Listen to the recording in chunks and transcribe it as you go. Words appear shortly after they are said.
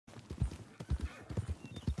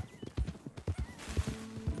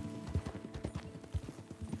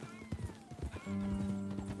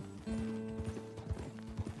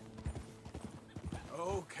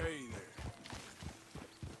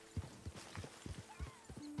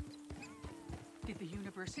Did the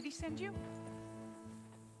university send you?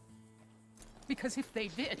 Because if they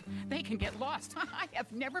did, they can get lost. I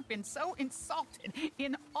have never been so insulted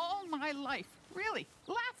in all my life. Really,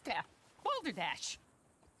 laughed at. Balderdash.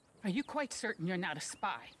 Are you quite certain you're not a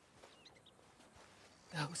spy?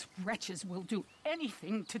 Those wretches will do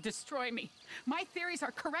anything to destroy me. My theories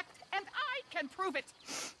are correct, and I can prove it.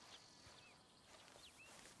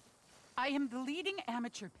 I am the leading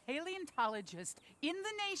amateur paleontologist in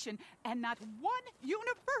the nation, and not one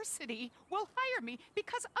university will hire me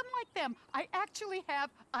because, unlike them, I actually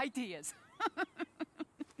have ideas.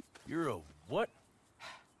 You're a what?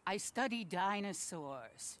 I study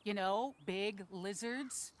dinosaurs. You know, big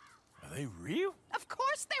lizards. Are they real? Of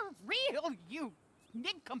course they're real, you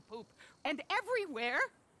nincompoop. And everywhere.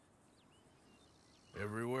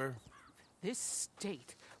 Everywhere? This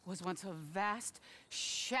state was once a vast,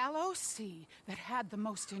 shallow sea that had the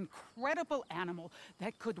most incredible animal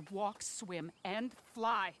that could walk, swim, and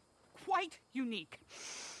fly. Quite unique.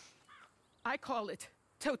 I call it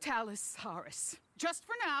Totalisaurus. Just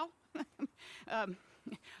for now.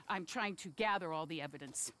 I'm trying to gather all the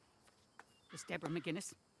evidence. Miss Deborah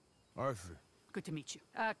McGinnis. Arthur. Good to meet you.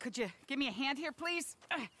 Could you give me a hand here, please?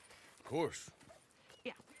 Of course.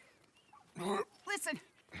 Yeah. Listen,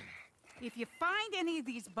 if you find any of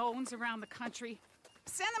these bones around the country,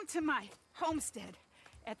 send them to my homestead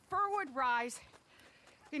at Furwood Rise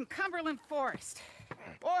in Cumberland Forest.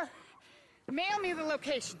 Or mail me the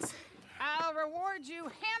locations. I'll reward you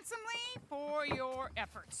handsomely for your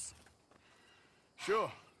efforts.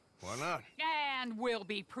 Sure. Why not? And we'll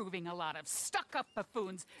be proving a lot of stuck-up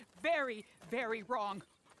buffoons very, very wrong.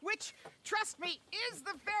 Which, trust me, is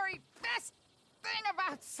the very best thing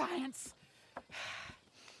about science.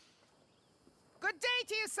 Good day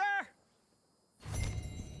to you, sir!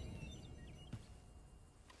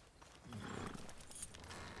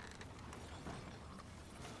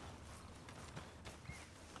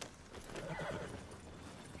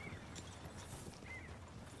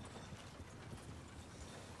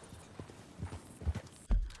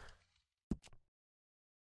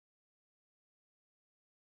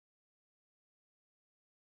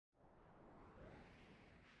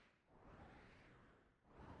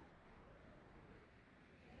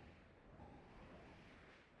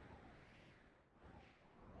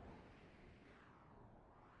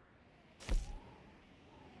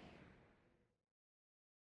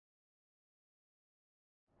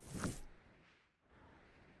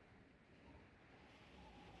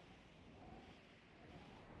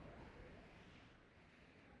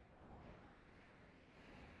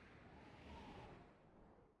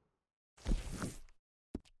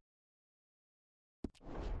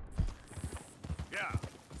 Yeah.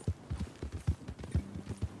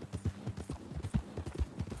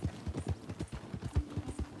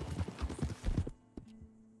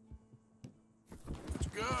 It's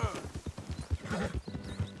good.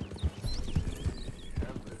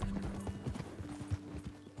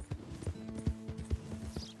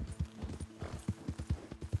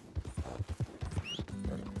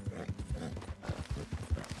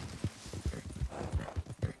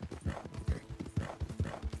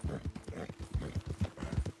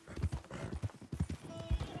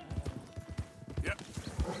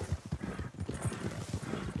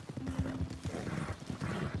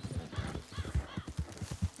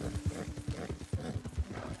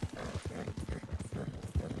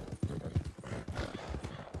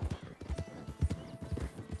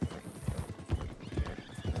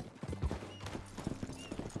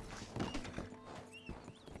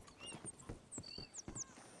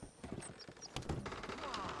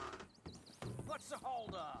 What's the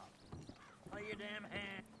holdup? Play your damn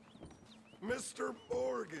hand. Mr.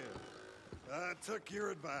 Morgan, I took your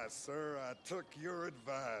advice, sir. I took your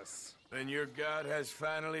advice. Then your god has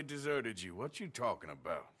finally deserted you. What you talking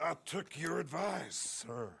about? I took your advice,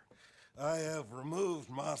 sir. I have removed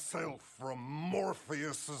myself from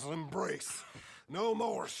Morpheus's embrace. No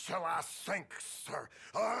more shall I sink, sir.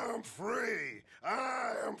 I am free.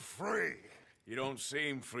 I am free. You don't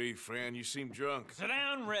seem free, friend. You seem drunk. Sit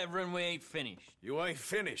down, Reverend. We ain't finished. You ain't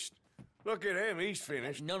finished. Look at him. He's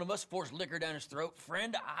finished. None of us forced liquor down his throat.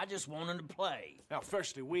 Friend, I just wanted to play. Now,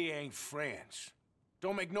 firstly, we ain't friends.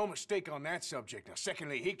 Don't make no mistake on that subject. Now,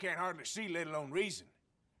 secondly, he can't hardly see, let alone reason.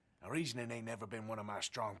 Now, reasoning ain't never been one of my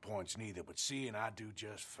strong points neither, but seeing I do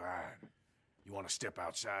just fine. You want to step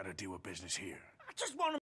outside or deal with business here? I just want to